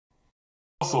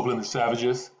What's up, Blender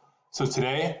Savages? So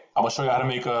today, I'm going to show you how to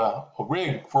make a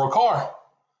rig for a car.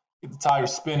 Get the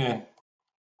tires spinning,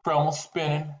 chrome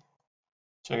spinning.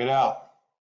 Check it out.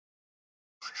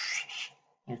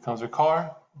 Here comes your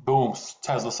car. Boom,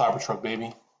 Tesla Cybertruck,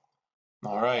 baby.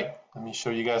 All right, let me show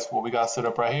you guys what we got set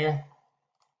up right here.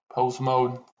 Post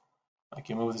mode. I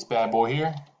can move this bad boy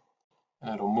here,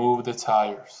 and it'll move the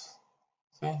tires.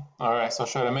 See? All right, so I'll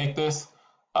show you how to make this.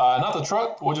 Not the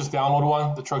truck, we'll just download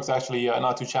one. The truck's actually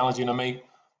not too challenging to make.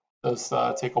 Does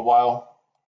take a while.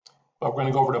 But we're going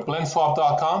to go over to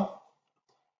blendswap.com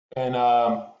and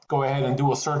go ahead and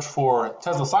do a search for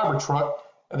Tesla Cybertruck.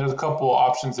 And there's a couple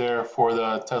options there for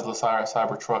the Tesla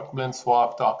Cybertruck.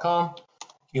 Blendswap.com.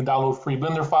 You can download free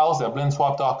Blender files at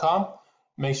blendswap.com.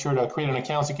 Make sure to create an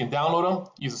account so you can download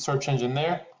them. Use the search engine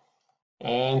there.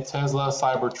 And Tesla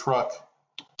Cybertruck.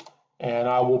 And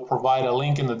I will provide a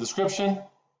link in the description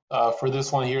for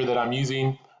this one here that I'm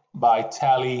using by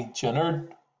Tally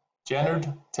Jannard.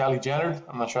 I'm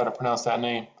not sure how to pronounce that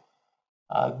name.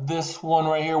 This one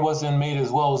right here wasn't made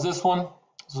as well as this one.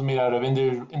 This was made out of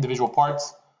individual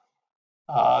parts.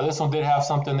 This one did have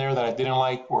something there that I didn't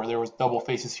like, where there was double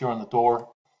faces here on the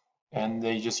door, and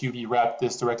they just UV wrapped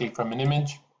this directly from an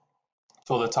image.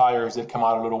 So the tires did come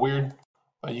out a little weird,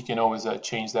 but you can always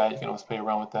change that. You can always play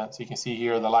around with that. So you can see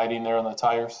here the lighting there on the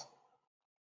tires.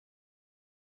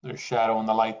 There's shadow and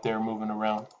the light there moving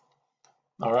around.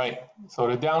 All right, so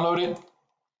to download it,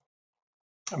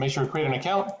 make sure to create an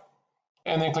account,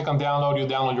 and then click on download. You'll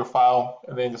download your file,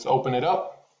 and then just open it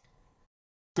up.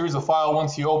 Here's the file.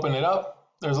 Once you open it up,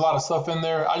 there's a lot of stuff in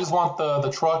there. I just want the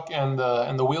truck and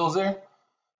the wheels there.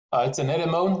 It's in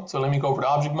edit mode, so let me go over to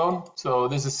object mode. So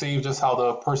this is saved just how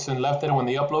the person left it when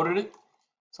they uploaded it.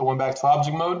 So went back to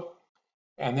object mode,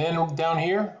 and then down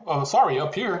here,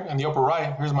 up here in the upper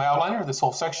right, here's my outliner, this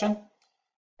whole section.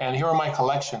 And here are my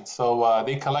collections. So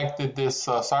they collected this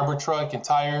Cybertruck and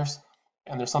tires,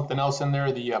 and there's something else in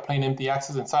there, the plain empty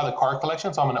axis inside the car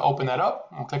collection. So I'm going to open that up.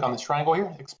 I'm going to click on this triangle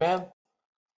here, expand.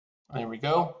 There we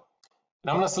go.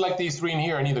 And I'm going to select these three in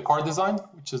here. I need the car design,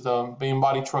 which is the main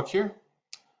body truck here.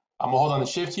 I'm going to hold on the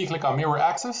shift key, click on mirror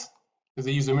axis, because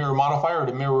they use a mirror modifier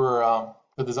to mirror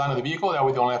the design of the vehicle. That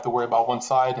way they only have to worry about one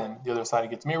side and the other side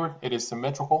gets mirrored. It is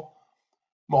symmetrical.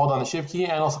 I'm going to hold on the shift key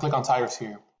and also click on tires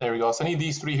here. There we go. So I need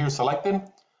these three here selected.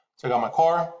 So I got my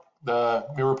car, the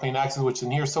mirror plane axis, which is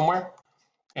in here somewhere,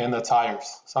 and the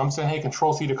tires. So I'm saying, hey,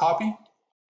 Control C to copy.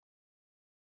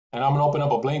 And I'm going to open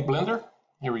up a blank Blender.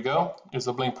 Here we go. Here's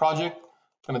a blank project.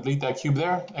 I'm going to delete that cube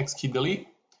there. X key delete.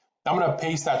 I'm going to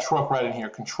paste that truck right in here.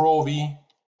 Control V.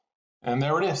 And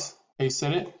there it is.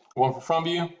 Pasted it. One for front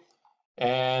view.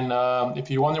 And if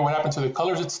you wonder what happened to the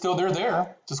colors, it's still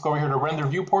there. Just go over here to render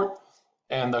viewport.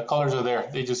 And the colors are there.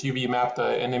 They just UV mapped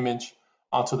an image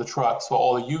onto the truck. So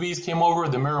all the UVs came over,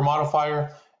 the mirror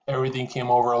modifier, everything came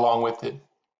over along with it.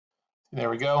 There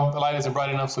we go. The light isn't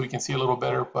bright enough so we can see a little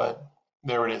better, but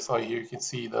there it is. So here you can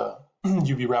see the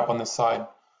UV wrap on this side.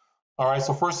 All right,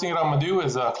 so first thing that I'm gonna do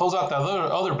is close out that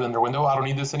other Blender window. I don't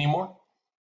need this anymore.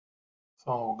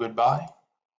 So goodbye.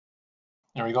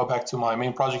 There we go, back to my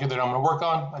main project here that I'm gonna work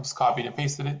on. I just copied and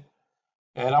pasted it.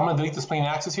 And I'm gonna delete this plain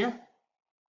axis here.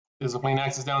 There's a plain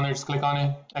axis down there, just click on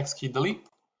it, X key delete.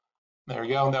 There we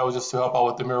go, and that was just to help out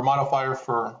with the mirror modifier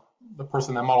for the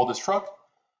person that modeled this truck.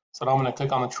 So now I'm gonna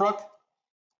click on the truck,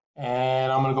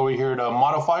 and I'm gonna go over here to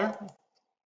modifier,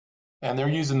 and they're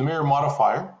using the mirror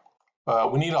modifier,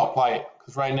 but we need to apply it,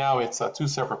 because right now it's two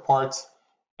separate parts,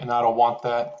 and I don't want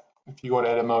that. If you go to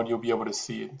edit mode, you'll be able to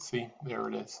see it. See, there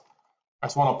it is. I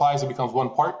just want to apply so it becomes one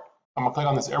part. I'm gonna click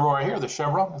on this arrow right here, the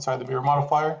chevron inside the mirror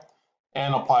modifier,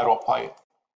 and apply to apply it.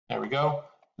 There we go.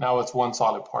 Now it's one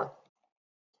solid part.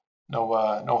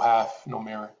 No half, no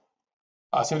mirror.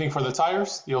 Same thing for the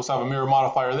tires. You also have a mirror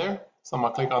modifier there. So I'm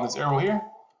gonna click on this arrow here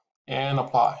and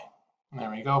apply. And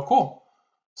there we go. Cool.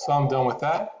 So I'm done with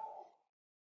that.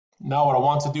 Now what I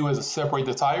want to do is separate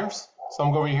the tires. So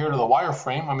I'm going over here to the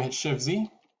wireframe. I'm gonna hit Shift Z.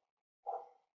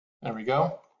 There we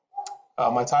go.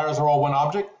 My tires are all one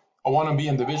object. I want them to be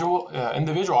individual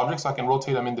objects so I can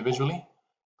rotate them individually.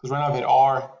 Because right now I've hit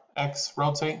R, X,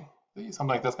 rotate. Something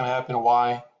like that's going to happen.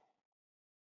 Y.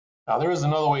 Now there is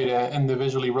another way to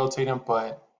individually rotate them,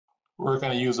 but we're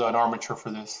going to use an armature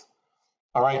for this.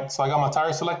 All right, so I got my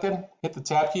tire selected. Hit the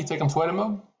tab key, take them to edit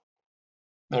mode.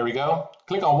 There we go.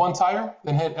 Click on one tire,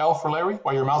 then hit L for Larry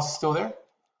while your mouse is still there.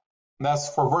 And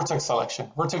that's for vertex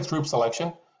selection, vertex group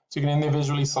selection. So you can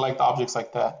individually select objects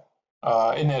like that.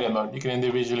 In edit mode, you can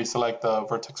individually select the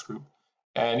vertex group.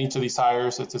 And each of these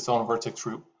tires, it's its own vertex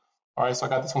group. All right, so I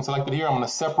got this one selected here. I'm going to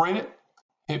separate it.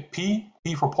 Hit P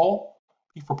for Paul,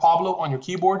 P for Pablo on your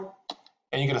keyboard,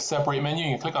 and you get a separate menu.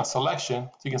 You can click on selection,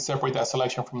 so you can separate that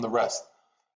selection from the rest.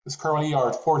 Because currently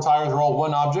our 4 tires are all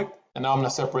one object, and now I'm going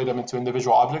to separate them into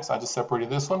individual objects. I just separated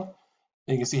this one. And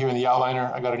you can see here in the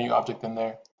outliner, I got a new object in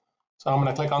there. So I'm going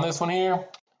to click on this one here,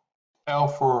 L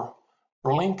for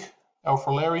link, L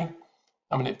for Larry. I'm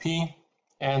going to hit P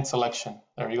and selection.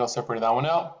 There you go, separated that one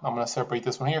out. I'm going to separate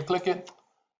this one here, click it,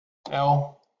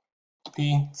 L,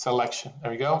 P, selection. There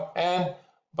we go. And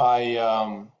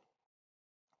by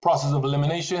process of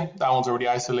elimination, that one's already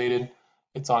isolated.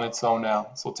 It's on its own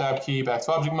now. So tab key, back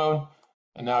to object mode,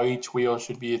 and now each wheel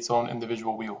should be its own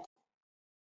individual wheel.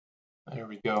 There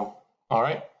we go. All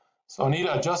right. So I need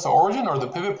to adjust the origin or the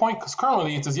pivot point, because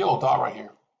currently it's this yellow dot right here,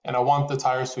 and I want the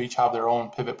tires to each have their own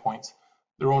pivot points,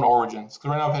 their own origins. Because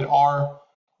right now I've hit R,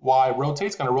 Y, rotate.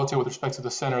 It's going to rotate with respect to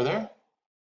the center there.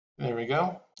 There we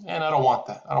go. And I don't want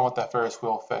that. I don't want that Ferris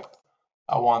wheel effect.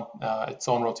 I want its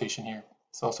own rotation here.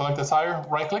 So select the tire,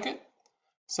 right click it,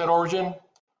 set origin.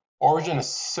 Origin is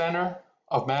center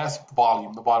of mass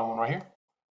volume, the bottom one right here.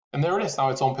 And there it is, now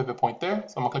its own pivot point there.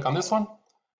 So I'm gonna click on this one,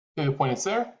 pivot point is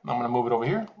there. I'm gonna move it over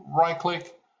here, right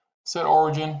click, set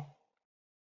origin,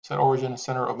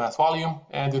 center of mass volume,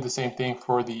 and do the same thing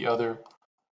for the other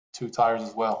 2 tires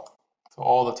as well. So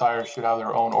all the tires should have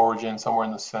their own origin somewhere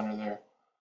in the center there.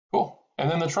 Cool. And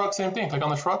then the truck, same thing, click on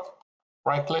the truck,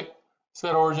 right click,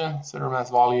 set origin, center of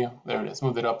mass volume. There it is,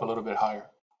 move it up a little bit higher.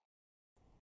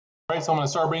 All right, so I'm going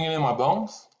to start bringing in my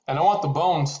bones, and I want the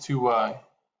bones to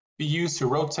be used to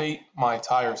rotate my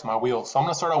tires, my wheels. So I'm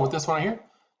going to start out with this one right here.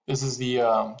 This is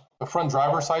the front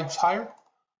driver's side tire.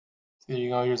 So there you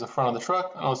go, here's the front of the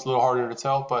truck. I know it's a little harder to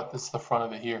tell, but this is the front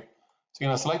of it here. So you're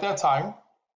going to select that tire.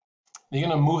 You're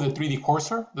going to move the 3D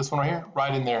cursor, this one right here,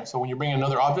 right in there. So when you bring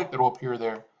another object, it'll appear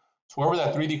there. So wherever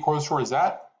that 3D cursor is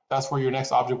at, that's where your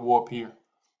next object will appear.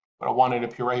 But I want it to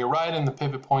appear right here, right in the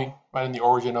pivot point, right in the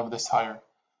origin of this tire.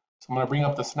 So I'm going to bring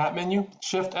up the snap menu,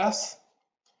 Shift S,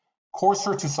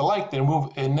 cursor to select,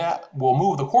 and that will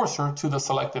move the cursor to the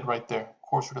selected right there.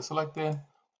 Cursor to selected,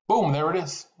 boom, there it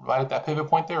is, right at that pivot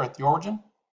point there at the origin.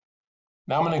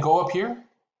 Now I'm going to go up here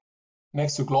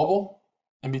next to global,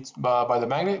 and by the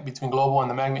magnet, between global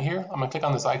and the magnet here. I'm going to click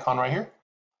on this icon right here,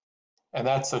 and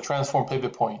that's a transform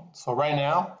pivot point. So right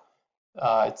now,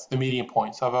 it's the median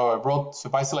point. So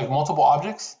if I select multiple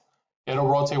objects, it'll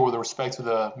rotate with respect to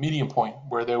the median point,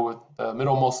 where they're with the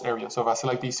middlemost area. So if I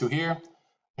select these 2 here,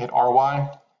 hit RY,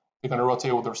 they're going to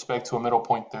rotate with respect to a middle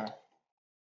point there.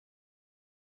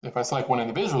 If I select one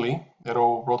individually,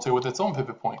 it'll rotate with its own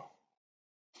pivot point.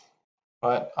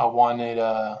 But I wanted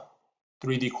a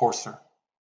 3D cursor.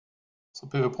 So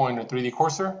pivot point or 3D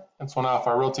cursor. And so now if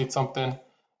I rotate something,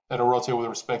 it'll rotate with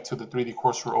respect to the 3D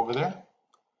cursor over there.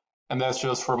 And that's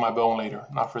just for my bone later,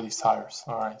 not for these tires.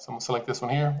 All right, so I'm gonna select this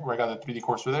one here, where I got the 3D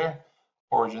cursor there,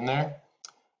 origin there.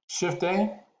 Shift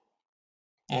A,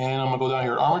 and I'm gonna go down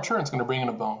here, armature, and it's gonna bring in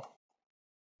a bone.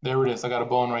 There it is, I got a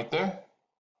bone right there.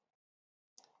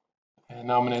 And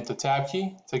now I'm gonna hit the tab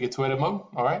key, take it to edit mode.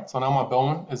 All right, so now my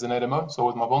bone is in edit mode. So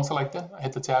with my bone selected, I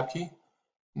hit the tab key,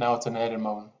 now it's in edit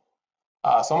mode. So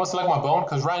I'm gonna select my bone,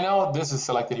 because right now this is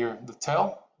selected here, the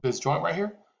tail, this joint right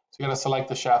here. So you gotta select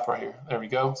the shaft right here. There we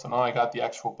go. So now I got the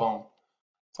actual bone.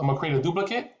 So I'm gonna create a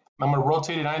duplicate. I'm gonna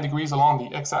rotate it 90 degrees along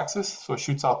the x-axis, so it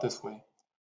shoots out this way.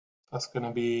 That's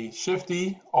gonna be Shift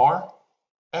D, R,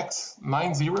 X,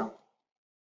 90,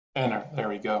 enter. There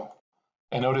we go.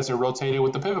 And notice it rotated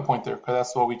with the pivot point there, because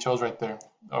that's what we chose right there,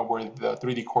 where the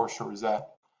 3D cursor is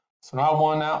at. So now I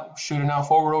want to shoot it now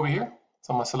forward over here.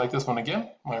 So I'm gonna select this one again,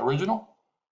 my original.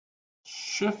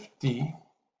 Shift D,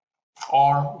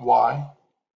 R, Y,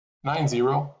 90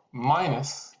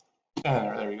 minus,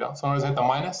 enter. There we go. So notice I hit the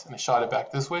minus and it shot it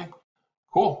back this way.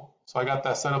 Cool. So I got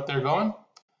that set up there going.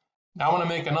 Now I'm going to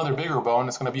make another bigger bone.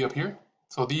 It's going to be up here.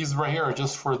 So these right here are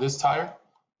just for this tire.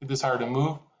 Get this tire to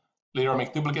move. Later I'll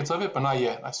make duplicates of it, but not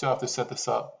yet. I still have to set this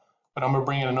up. But I'm going to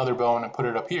bring in another bone and put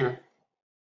it up here.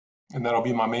 And that'll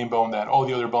be my main bone that all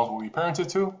the other bones will be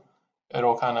parented to.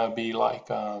 It'll kind of be like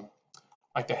the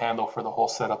handle for the whole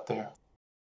setup there.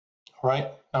 All right,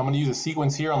 now I'm going to use a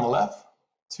sequence here on the left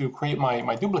to create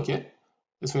my duplicate.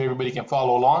 This way everybody can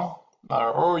follow along,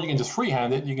 or you can just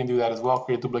freehand it. You can do that as well,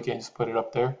 create a duplicate and just put it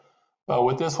up there. But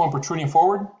with this one protruding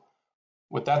forward,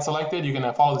 with that selected, you're going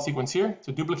to follow the sequence here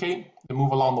to duplicate, to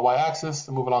move along the y-axis,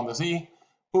 to move along the z,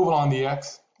 move along the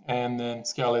x, and then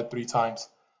scale it 3 times.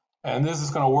 And this is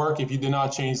going to work if you did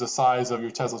not change the size of your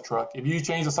Tesla truck. If you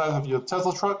change the size of your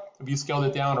Tesla truck, if you scaled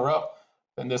it down or up,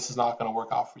 then this is not going to work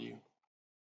out for you.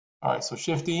 All right, so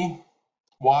Shift D,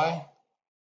 Y,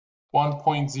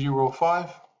 1.05,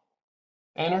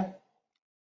 enter,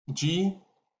 G,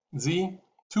 Z,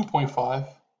 2.5,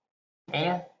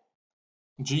 enter.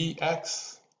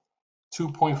 GX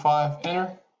 2.5,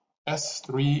 enter.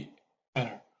 S3,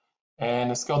 enter.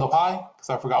 And it's scaled up high because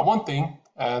I forgot one thing,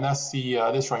 and that's the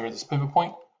this right here, this pivot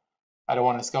point. I don't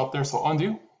want it to scale up there, so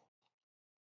undo.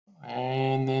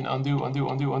 And then undo, undo,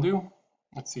 undo, undo.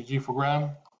 Let's see, G for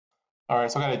gram. All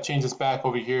right, so I got to change this back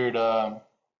over here to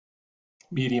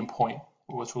medium point,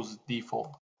 which was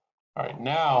default. All right,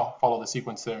 now follow the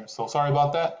sequence there. So sorry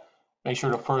about that. Make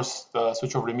sure to first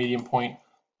switch over to medium point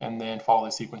and then follow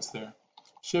the sequence there.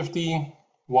 Shift D,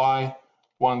 Y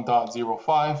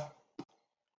 1.05,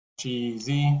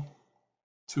 GZ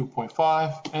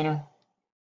 2.5, enter.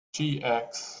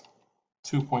 GX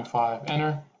 2.5,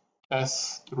 enter.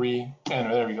 S3,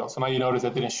 enter. There we go. So now you notice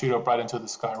that didn't shoot up right into the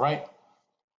sky, right?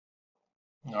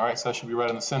 All right, so that should be right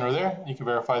in the center there. You can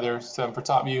verify there, 7 for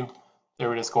top view.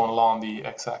 There it is going along the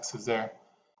x-axis there.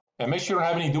 And make sure you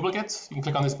don't have any duplicates. You can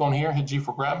click on this bone here, hit G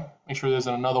for grab. Make sure there's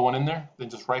another one in there. Then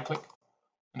just right click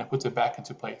and it puts it back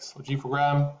into place. So G for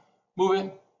grab, move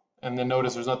it, and then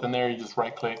notice there's nothing there. You just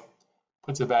right click,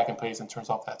 puts it back in place and turns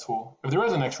off that tool. If there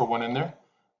is an extra one in there,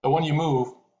 the one you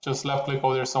move, just left click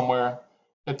over there somewhere,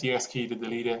 hit the X key to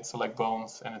delete it, select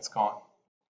bones, and it's gone.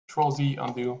 Control Z,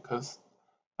 undo, because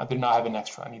I did not have an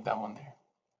extra. I need that one there.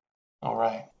 All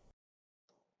right.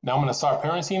 Now I'm going to start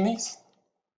parenting these.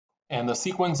 And the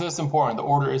sequence is important. The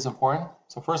order is important.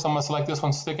 So first I'm going to select this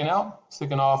one sticking out,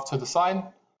 sticking off to the side.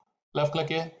 Left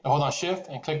click it, hold on shift,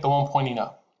 and click the one pointing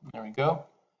up. There we go.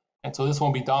 And so this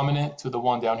one will be dominant to the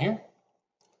one down here.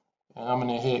 And I'm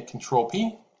going to hit Control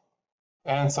P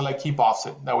and select keep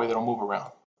offset. That way they'll move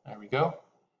around. There we go.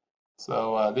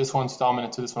 So this one's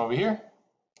dominant to this one over here.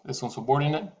 This one's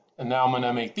subordinate. And now I'm going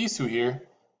to make these two here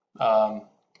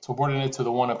subordinate to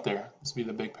the one up there. This will be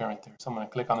the big parent there. So I'm going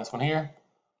to click on this one here,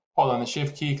 hold on the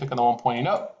shift key, click on the one pointing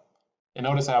up. And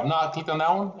notice I have not clicked on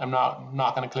that one. I'm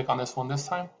not going to click on this one this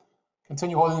time.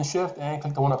 Continue holding the shift and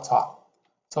click the one up top.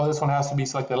 So this one has to be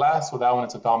selected last, so that one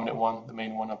it's a dominant one, the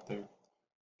main one up there.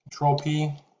 Control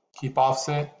P, keep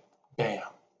offset, bam.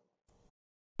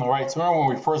 All right, so remember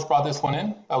when we first brought this one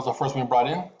in, that was the first one we brought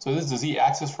in. So this is the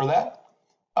Z-axis for that.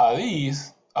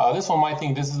 This one might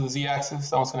think this is the Z-axis,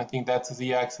 that one's going to think that's the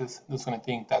Z-axis, this one's going to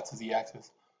think that's the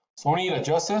Z-axis. So we need to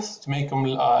adjust this to make them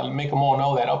all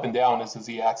know that up and down is the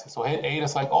Z-axis. So hit A to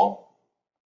select all,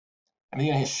 and then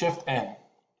you're going to hit Shift N.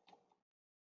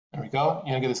 There we go.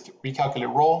 You're going to get this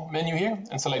recalculate roll menu here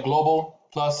and select global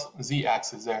plus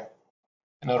Z-axis there.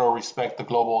 And it'll respect the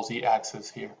global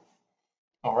Z-axis here.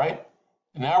 All right.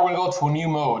 And now we're going to go to a new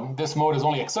mode. This mode is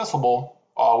only accessible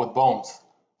with bones.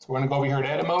 So we're going to go over here to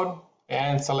edit mode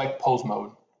and select pose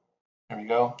mode. There we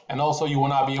go. And also you will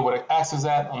not be able to access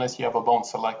that unless you have a bone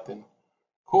selected.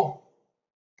 Cool.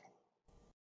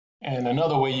 And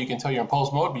another way you can tell you're in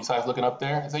pose mode besides looking up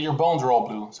there is that your bones are all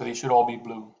blue. So they should all be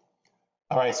blue.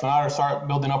 All right, so now to start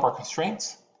building up our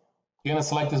constraints. You're going to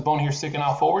select this bone here sticking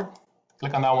out forward.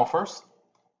 Click on that one first,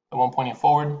 the one pointing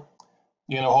forward.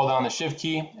 You're going to hold down the shift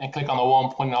key and click on the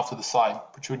one pointing off to the side,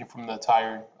 protruding from the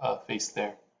entire face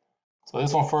there. So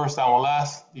this one first, that one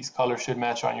last. These colors should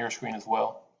match on your screen as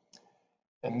well.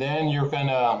 And then you're going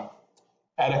to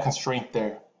add a constraint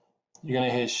there. You're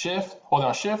going to hit shift, hold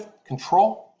down shift,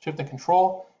 control, shift and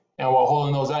control. And while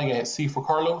holding those down, you're going to hit C for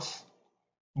Carlos.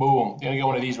 Boom, you're going to get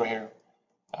one of these right here.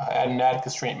 Add an add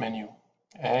constraint menu.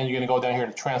 And you're going to go down here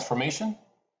to transformation.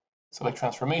 Select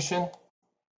transformation.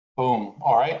 Boom.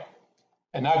 All right.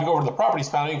 And now if you go over to the properties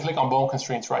panel, you can click on bone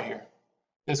constraints right here.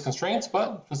 There's constraints,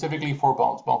 but specifically for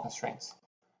bones, bone constraints.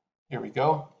 Here we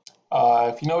go.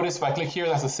 If you notice, if I click here,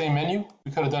 that's the same menu.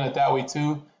 We could have done it that way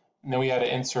too. And then we had to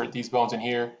insert these bones in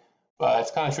here. But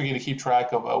it's kind of tricky to keep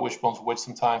track of which bones which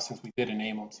sometimes since we didn't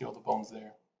name them. See all the bones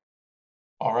there.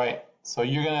 All right. So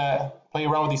you're going to play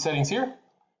around with these settings here.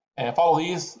 And follow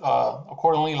these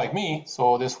accordingly like me,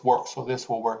 so this works, so this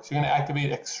will work. So you're going to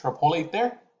activate extrapolate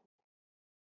there.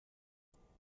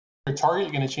 Your target,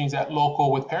 you're going to change that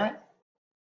local with parent.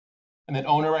 And then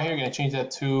owner right here, you're going to change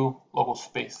that to local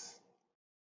space.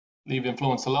 Leave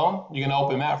influence alone. You're going to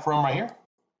open map from right here.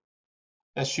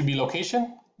 That should be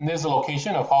location. And there's a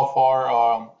location of how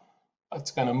far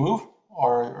it's going to move.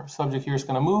 Our subject here is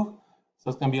going to move.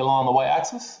 So it's going to be along the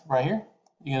y-axis right here.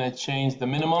 You're going to change the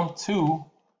minimum to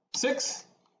 6,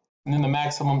 and then the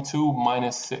maximum to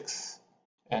 -6.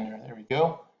 Enter. There we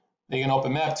go. Then you can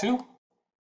open map 2.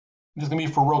 This is going to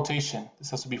be for rotation.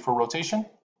 This has to be for rotation.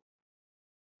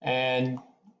 And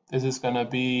this is going to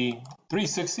be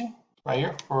 360 right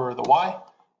here for the Y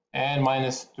and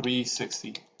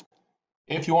 -360.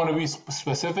 If you want to be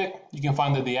specific, you can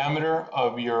find the diameter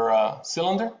of your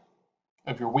cylinder,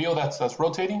 of your wheel that's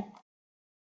rotating.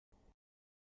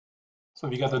 So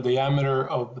if you got the diameter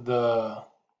of the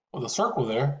circle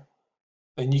there,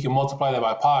 then you can multiply that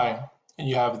by pi, and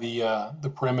you have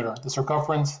the perimeter, the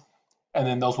circumference, and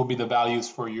then those will be the values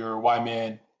for your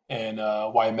y-min and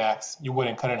y-max. You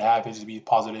wouldn't cut it in half; it'd just be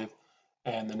positive,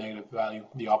 and the negative value,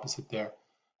 the opposite there.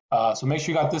 So make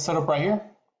sure you got this set up right here.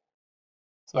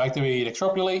 So activate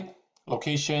extrapolate,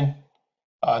 location,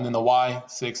 and then the y,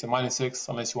 6 and -6,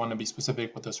 unless you want to be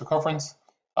specific with the circumference.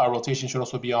 Rotation should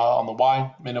also be on the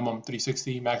y, minimum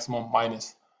 360, maximum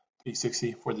minus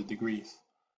 360 for the degrees.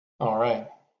 All right.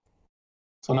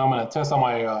 So now I'm going to test on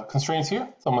my constraints here.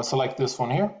 So I'm going to select this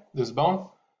one here, this bone.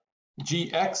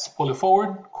 GX, pull it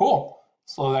forward. Cool.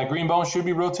 So that green bone should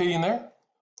be rotating there.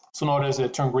 So notice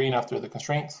it turned green after the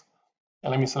constraints.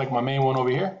 And let me select my main one over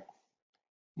here.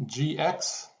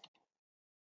 GX.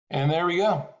 And there we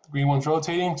go. The green one's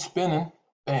rotating, spinning.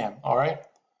 Bam. All right.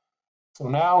 So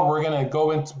now we're going to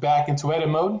go back into edit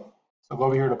mode. So go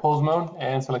over here to pose mode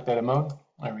and select edit mode.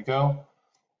 There we go.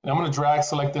 And I'm going to drag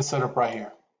select this setup right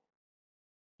here.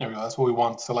 There we go. That's what we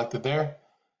want selected there.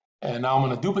 And now I'm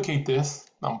going to duplicate this.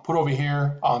 I'm going to put over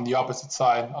here on the opposite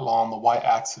side along the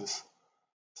y-axis.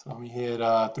 So let me hit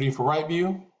 3 for right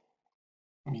view.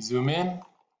 Let me zoom in.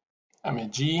 I'm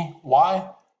in G, Y,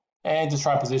 and just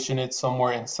try to position it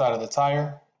somewhere inside of the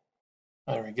tire.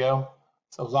 There we go.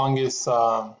 So as long as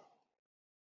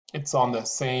it's on the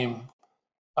same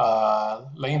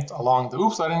length along the,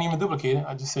 oops, I didn't even duplicate it.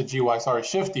 I just said GY, sorry,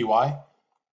 Shift DY.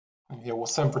 And here we'll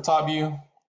send for top view,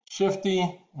 Shift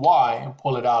D, Y, and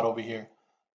pull it out over here.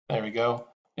 There we go.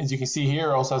 As you can see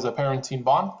here, it also has a parenting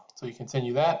bond, so you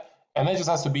continue that. And that just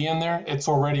has to be in there. It's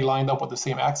already lined up with the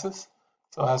same axis.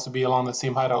 So it has to be along the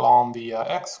same height along the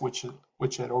X, which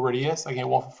it already is. Again,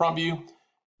 one for front view.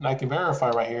 And I can verify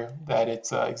right here that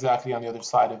it's exactly on the other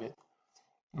side of it.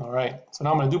 All right, so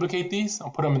now I'm going to duplicate these. I'll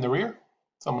put them in the rear.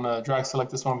 So I'm going to drag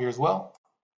select this one here as well.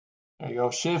 There you go,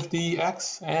 Shift D,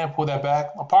 X, and pull that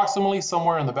back approximately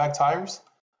somewhere in the back tires.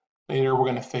 Later, we're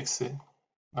going to fix it.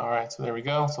 All right, so there we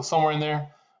go. So somewhere in there,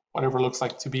 whatever looks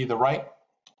like to be the right.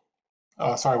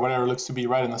 Whatever looks to be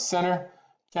right in the center.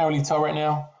 Can't really tell right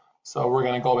now. So we're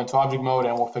going to go into object mode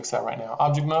and we'll fix that right now.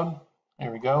 Object mode,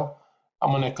 there we go. I'm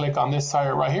going to click on this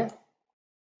tire right here.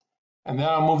 And then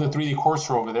I'll move the 3D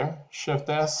cursor over there. Shift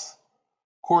S,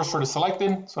 cursor to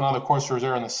selected. So now the cursor is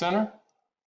there in the center.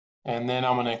 And then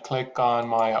I'm going to click on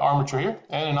my armature here.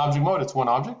 And in object mode, it's one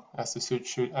object, as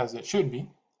it should be.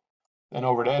 Then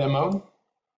over to edit mode.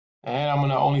 And I'm going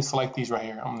to only select these right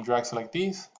here. I'm going to drag select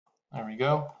these. There we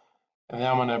go. And then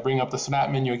I'm going to bring up the snap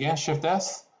menu again, Shift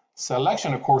S,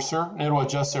 selection of cursor, and it'll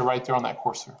adjust it right there on that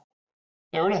cursor.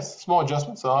 There it is, small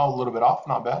adjustment, so a little bit off,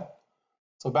 not bad.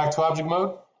 So back to object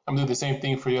mode. I'm going to do the same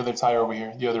thing for the other tire over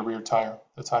here, the other rear tire,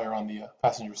 the tire on the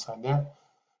passenger side there.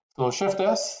 So Shift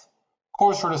S,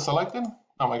 cursor to selected.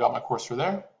 Now I got my cursor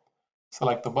there.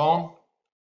 Select the bone,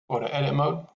 go to edit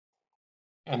mode.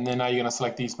 And then now you're going to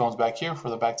select these bones back here for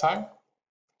the back tire.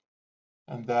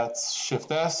 And that's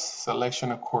Shift S,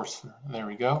 selection of cursor. There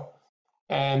we go.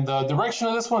 And the direction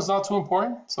of this one is not too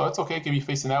important, so it's okay. It can be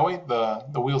facing that way.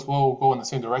 The wheels will go in the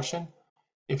same direction.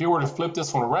 If you were to flip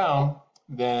this one around,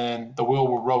 then the wheel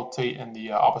will rotate in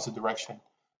the opposite direction.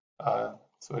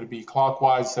 So it'd be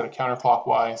clockwise instead of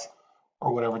counterclockwise,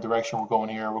 or whatever direction we're going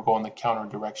here. We'll go in the counter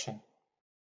direction.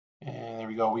 And there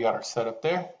we go. We got our setup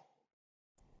there.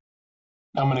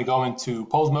 Now I'm going to go into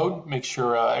pose mode, make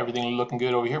sure everything is looking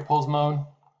good over here, pose mode.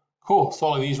 Cool, so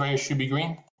all of these right here should be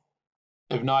green.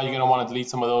 If not, you're going to want to delete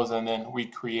some of those and then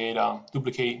recreate,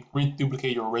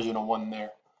 reduplicate your original one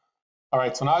there. All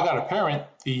right, so now I got to parent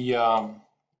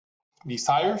these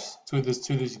tires to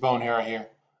this bone here right here.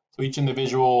 So each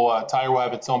individual tire will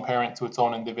have its own parent to its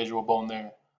own individual bone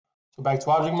there. So back to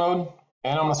object mode,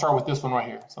 and I'm going to start with this one right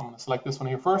here. So I'm going to select this one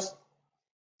here first,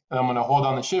 and I'm going to hold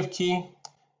down the Shift key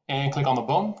and click on the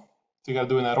bone. So you got to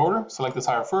do it in that order. Select the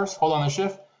tire first, hold on the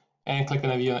Shift, and click on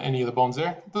any of the bones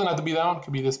there. It doesn't have to be that one, it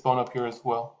could be this bone up here as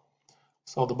well.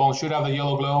 So the bone should have the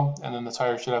yellow glow, and then the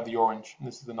tire should have the orange. And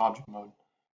this is in object mode.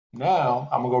 Now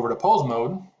I'm going to go over to pose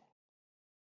mode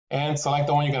and select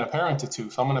the one you're going to parent it to.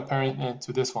 So I'm going to parent it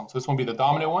to this one. So this one will be the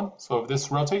dominant one. So if this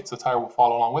rotates, the tire will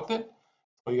follow along with it.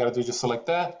 All you got to do is just select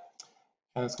that,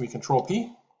 and it's going to be Control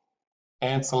P,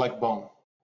 and select bone.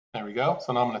 There we go.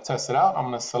 So now I'm going to test it out. I'm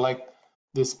going to select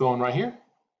this bone right here.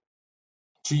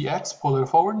 GX, pull it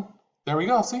forward. There we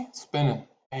go. See? Spinning.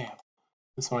 Bam.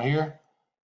 This one here.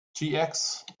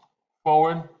 GX,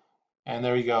 forward. And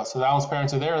there you go. So that one's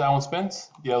parented there. That one spins.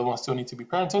 The other one still needs to be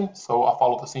parented. So I'll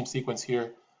follow the same sequence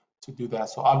here to do that.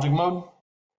 So object mode.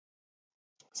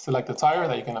 Select the tire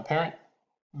that you're going to parent.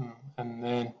 And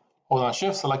then hold on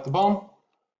Shift, select the bone.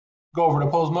 Go over to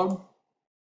pose mode.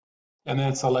 and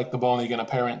then select the bone that you're going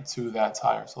to parent to that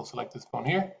tire. So select this bone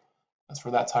here. That's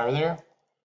for that tire there.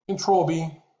 Control B,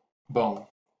 bone.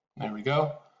 There we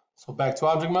go. So back to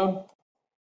object mode.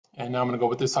 And now I'm going to go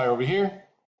with this tire over here.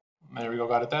 There we go,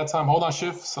 got it that time. Hold on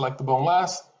shift, select the bone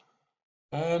last.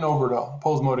 And over to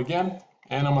pose mode again.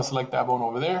 And I'm going to select that bone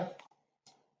over there.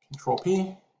 Control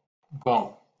P,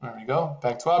 bone. There we go.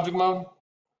 Back to object mode.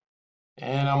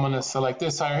 And I'm going to select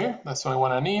this tire here. That's the only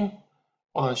one I need.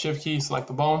 Hold on the shift key, select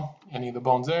the bone, any of the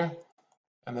bones there.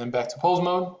 And then back to pose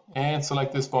mode and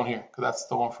select this bone here because that's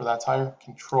the one for that tire.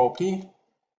 Control P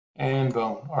and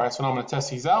bone. All right, so now I'm going to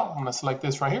test these out. I'm going to select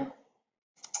this right here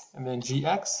and then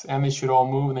GX, and they should all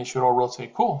move and they should all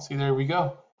rotate. Cool. See, there we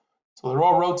go. So they're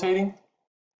all rotating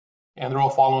and they're all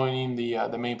following the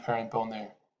main parent bone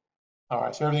there. All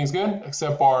right, so everything's good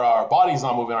except our body's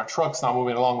not moving, our truck's not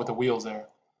moving along with the wheels there.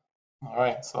 All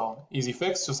right, so easy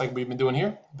fix, just like we've been doing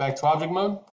here. Back to object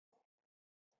mode.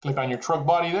 Click on your truck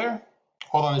body there.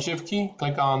 Hold on the shift key,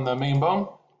 click on the main bone,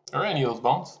 or any of those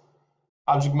bones.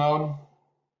 Object mode,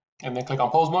 and then click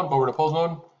on pose mode, go over to pose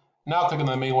mode. Now click on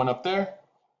the main one up there.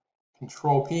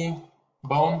 Control P,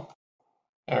 bone.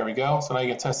 There we go. So now you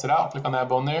can test it out. Click on that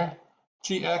bone there.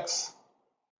 GX,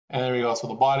 and there we go. So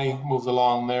the body moves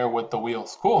along there with the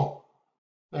wheels. Cool.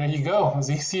 There you go,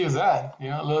 as easy as that. You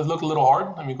know, it looked a little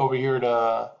hard. Let me go over here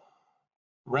to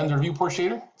render viewport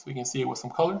shader so we can see it with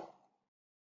some color.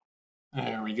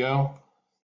 There we go.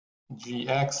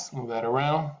 GX, move that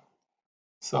around.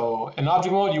 So in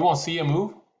object mode, you won't see it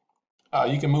move.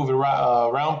 You can move it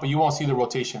around, but you won't see the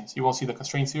rotations. You won't see the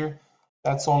constraints here.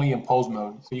 That's only in pose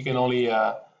mode. So you can only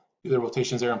do the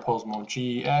rotations there in pose mode.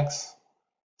 GX.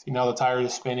 See, now the tire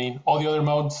is spinning. All the other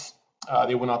modes,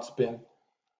 they will not spin.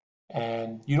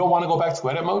 And you don't want to go back to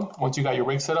edit mode once you got your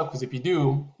rig set up, because if you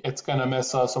do, it's going to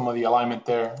mess up some of the alignment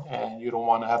there and you don't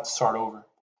want to have to start over.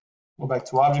 Go back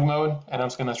to object mode, and I'm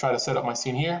just going to try to set up my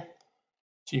scene here.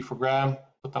 G for grab,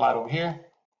 put the light over here.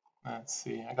 Let's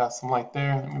see, I got some light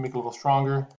there. Let me make it a little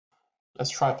stronger. Let's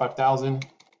try 5,000.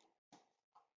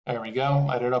 There we go,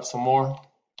 light it up some more.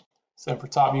 Same for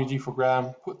top view, G for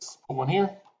grab, put one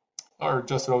here, or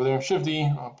adjust it over there. Shift D,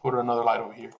 I'll put another light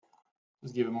over here.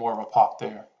 Just give it more of a pop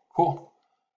there. Cool.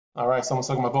 All right, so I'm gonna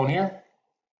select my bone here,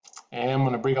 and I'm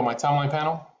gonna bring up my timeline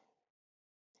panel.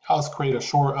 I'll just create a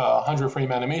short 100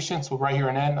 frame animation. So right here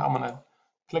in end, I'm gonna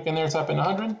click in there, type in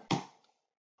 100,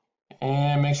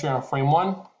 and make sure I'm frame 1.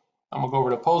 I'm gonna go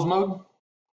over to pose mode,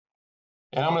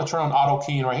 and I'm gonna turn on auto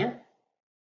keying right here.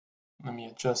 Let me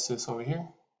adjust this over here.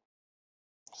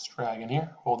 Just drag in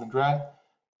here, hold and drag.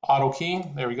 Auto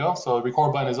keying, there we go. So the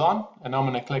record button is on, and I'm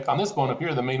gonna click on this bone up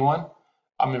here, the main one.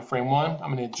 I'm in frame 1.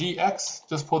 I'm going to GX,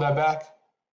 just pull that back.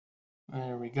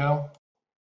 There we go.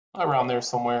 Around there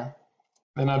somewhere.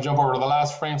 Then I'll jump over to the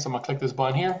last frame, so I'm going to click this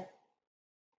button here.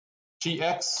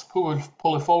 GX,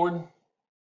 pull it forward.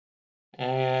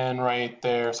 And right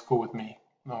there is cool with me.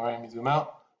 All right, let me zoom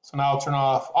out. So now I'll turn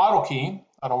off auto keying.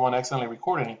 I don't want to accidentally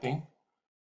record anything.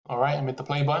 All right, and hit the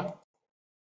play button.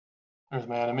 There's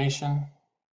my animation.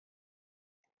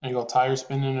 There you go, tire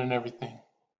spinning and everything.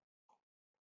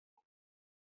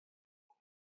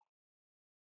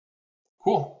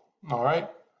 Cool. All right.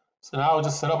 So now I'll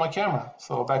just set up my camera.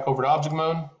 So back over to object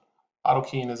mode. Auto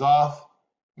keying is off.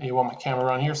 Maybe I want my camera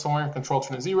around here somewhere. Control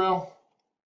turn to 0.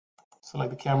 Select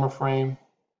the camera frame.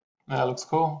 That looks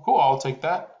cool. Cool. I'll take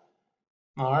that.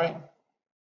 All right.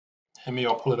 And maybe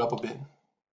I'll pull it up a bit.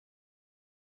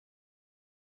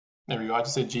 There we go. I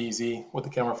just said GZ with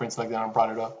the camera frame selected and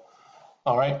brought it up.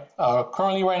 All right.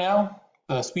 Currently, right now,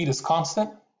 the speed is constant.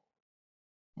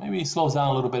 Maybe it slows down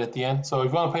a little bit at the end. So if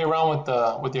you want to play around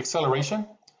with the acceleration,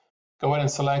 go ahead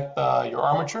and select your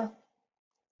armature.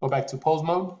 Go back to pose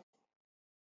mode.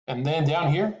 And then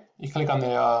down here, you click on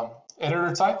the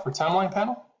editor type for timeline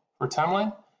panel, for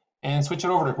timeline, and switch it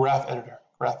over to graph editor.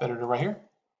 Graph editor right here.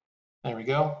 There we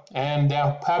go. And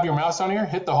now have your mouse down here,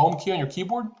 hit the home key on your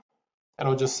keyboard.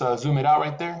 It'll just zoom it out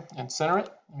right there and center it.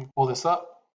 Let me pull this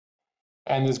up.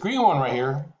 And this green one right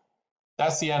here,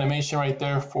 that's the animation right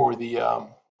there for the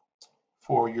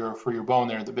for your bone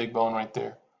there, the big bone right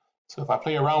there. So if I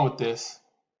play around with this,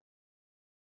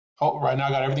 oh, right now I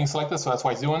got everything selected, so that's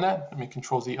why it's doing that. Let me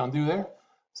Control Z undo there.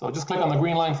 So just click on the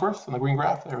green line first, on the green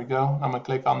graph. There we go. I'm gonna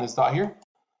click on this dot here,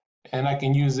 and I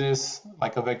can use this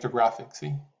like a vector graphic. See,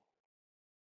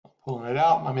 I'm pulling it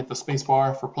out. I'm hit the space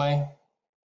bar for play,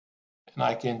 and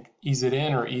I can ease it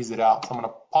in or ease it out. So I'm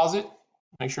gonna pause it.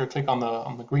 Make sure I click on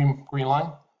the green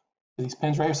line. These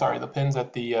pins right here, sorry, the pins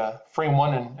at the frame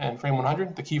 1 and frame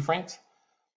 100, the keyframes.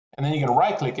 And then you can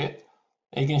right click it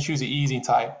and you can choose the easing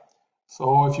type.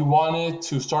 So if you wanted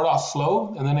to start off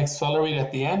slow and then accelerate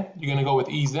at the end, you're gonna go with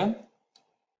ease in.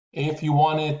 If you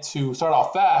wanted to start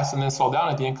off fast and then slow down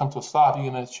at the end, come to a stop,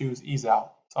 you're going to choose ease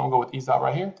out. So I'm going to go with ease out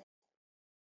right here.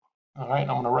 All right,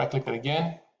 and I'm going to right click it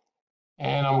again.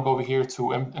 And I'm going to go over here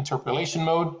to interpolation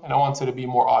mode, and I want it to be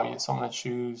more obvious. So I'm going to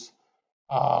choose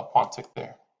quantic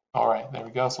there. All right, there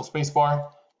we go. So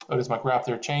spacebar. Notice my graph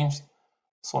there changed.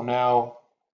 So now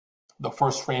the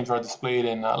first frames are displayed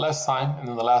in less time, and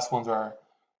then the last ones are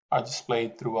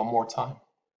displayed through more time.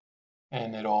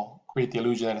 And it'll create the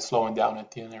illusion that it's slowing down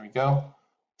at the end. There we go.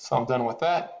 So I'm done with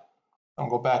that. I'm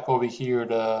going to go back over here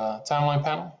to timeline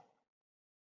panel.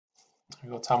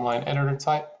 There we go, timeline editor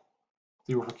type.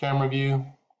 0 for camera view.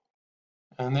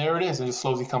 And there it is. It just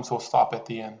slowly comes to a stop at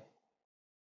the end.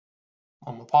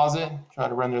 I'm going to pause it, try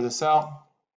to render this out.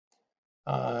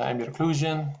 Ambient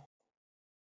occlusion,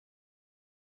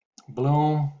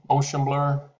 bloom, motion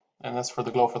blur, and that's for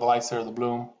the glow for the lights there, the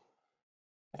bloom.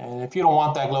 And if you don't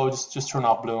want that glow, just turn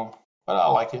off bloom, but I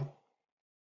like it.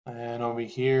 And over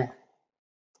here,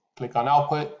 click on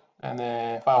output, and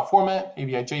then file format,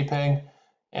 AVI JPEG,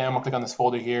 and I'm gonna click on this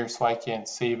folder here so I can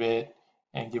save it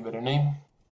and give it a name.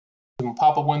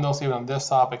 Pop-up window, save it on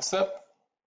desktop, accept.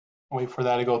 Wait for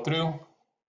that to go through.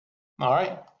 All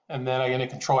right, and then I'm gonna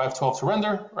Control F12 to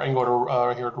render, or I can go to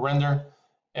right here to render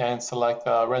and select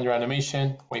render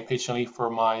animation. Wait patiently for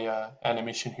my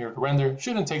animation here to render.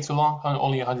 Shouldn't take too long,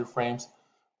 only 100 frames,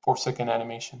 4-second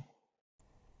animation.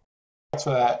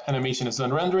 So that animation is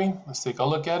done rendering. Let's take a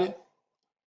look at it.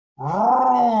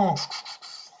 All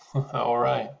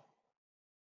right,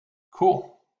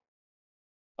 cool.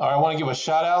 All right, I want to give a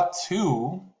shout out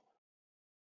to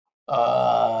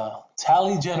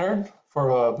Tally Jenner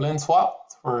for blend swap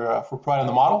for providing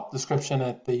the model. Description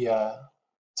at the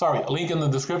a link in the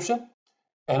description.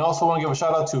 And also want to give a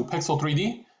shout out to PIXXO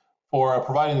 3D for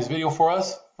providing this video for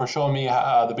us, for showing me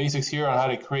the basics here on how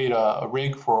to create a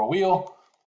rig for a wheel.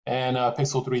 And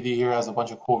PIXXO 3D here has a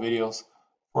bunch of cool videos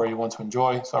for everyone to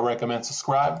enjoy. So I recommend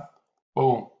subscribe.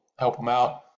 Boom, help them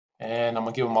out. And I'm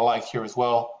gonna give them a like here as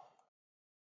well.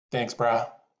 Thanks, brah.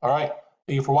 All right,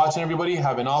 thank you for watching, everybody.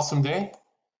 Have an awesome day.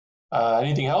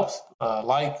 Anything helps,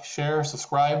 like, share,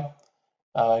 subscribe,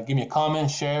 give me a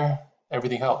comment, share,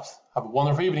 everything helps. Have a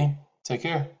wonderful evening. Take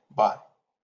care. Bye.